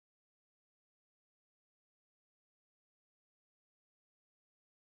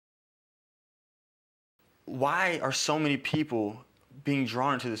why are so many people being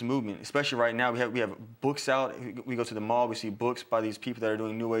drawn into this movement? Especially right now, we have books out. We go to the mall, we see books by these people that are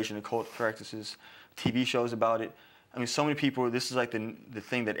doing New Age and occult practices, TV shows about it. I mean, so many people. This is like the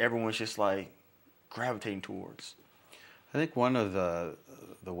thing that everyone's just like gravitating towards. I think one of the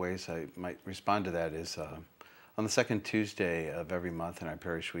ways I might respond to that is on the second Tuesday of every month in our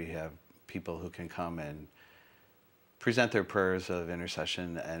parish, we have people who can come and present their prayers of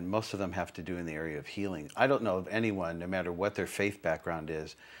intercession, and most of them have to do in the area of healing. I don't know of anyone, no matter what their faith background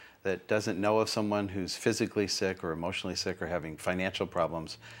is, that doesn't know of someone who's physically sick or emotionally sick or having financial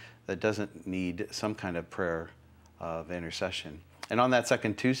problems that doesn't need some kind of prayer of intercession. And on that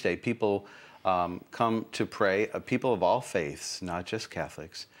second Tuesday, people come to pray, people of all faiths, not just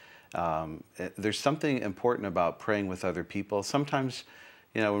Catholics. There's something important about praying with other people. Sometimes,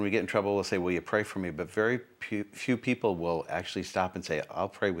 when we get in trouble, we'll say, will you pray for me? But very few people will actually stop and say, I'll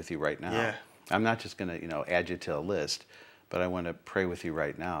pray with you right now. Yeah. I'm not just going to, add you to a list, but I want to pray with you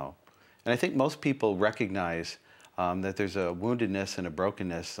right now. And I think most people recognize that there's a woundedness and a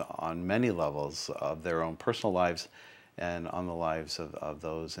brokenness on many levels of their own personal lives and on the lives of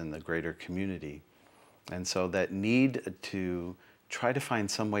those in the greater community. And so that need to try to find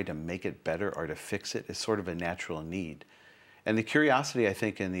some way to make it better or to fix it is sort of a natural need. And the curiosity, I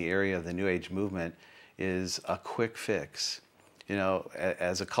think, in the area of the New Age movement is a quick fix.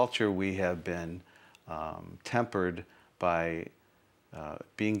 As a culture, we have been tempered by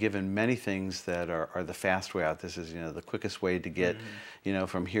being given many things that are the fast way out. This is, the quickest way to get,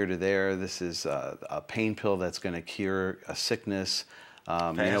 from here to there. This is a pain pill that's going to cure a sickness.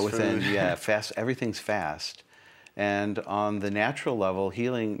 Food. Fast. Everything's fast. And on the natural level,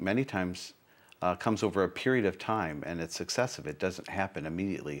 healing many times comes over a period of time, and it's successive. It doesn't happen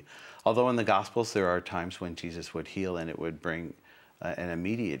immediately. Although in the Gospels there are times when Jesus would heal and it would bring an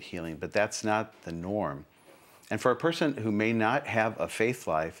immediate healing, but that's not the norm. And for a person who may not have a faith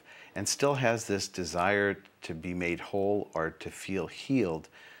life and still has this desire to be made whole or to feel healed,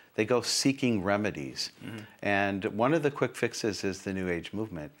 they go seeking remedies. And one of the quick fixes is the New Age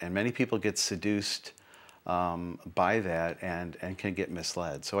movement. And many people get seduced by that and can get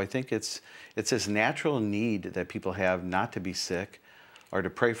misled. So I think it's this natural need that people have not to be sick or to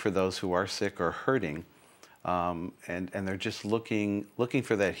pray for those who are sick or hurting. And they're just looking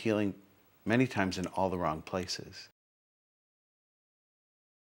for that healing many times in all the wrong places.